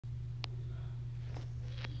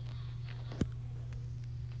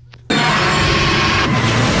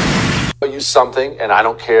you something, and I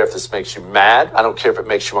don't care if this makes you mad. I don't care if it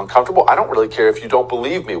makes you uncomfortable. I don't really care if you don't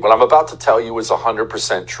believe me. What I'm about to tell you is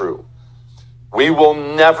 100% true. We will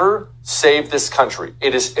never save this country.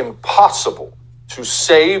 It is impossible to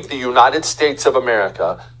save the United States of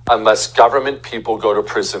America unless government people go to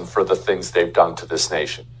prison for the things they've done to this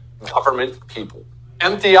nation. Government people.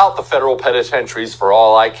 Empty out the federal penitentiaries for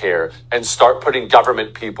all I care and start putting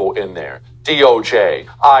government people in there. DOJ,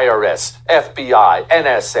 IRS, FBI,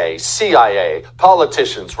 NSA, CIA,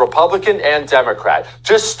 politicians, Republican and Democrat.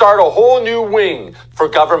 Just start a whole new wing for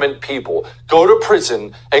government people. Go to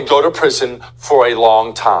prison and go to prison for a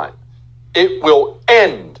long time. It will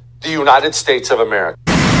end the United States of America.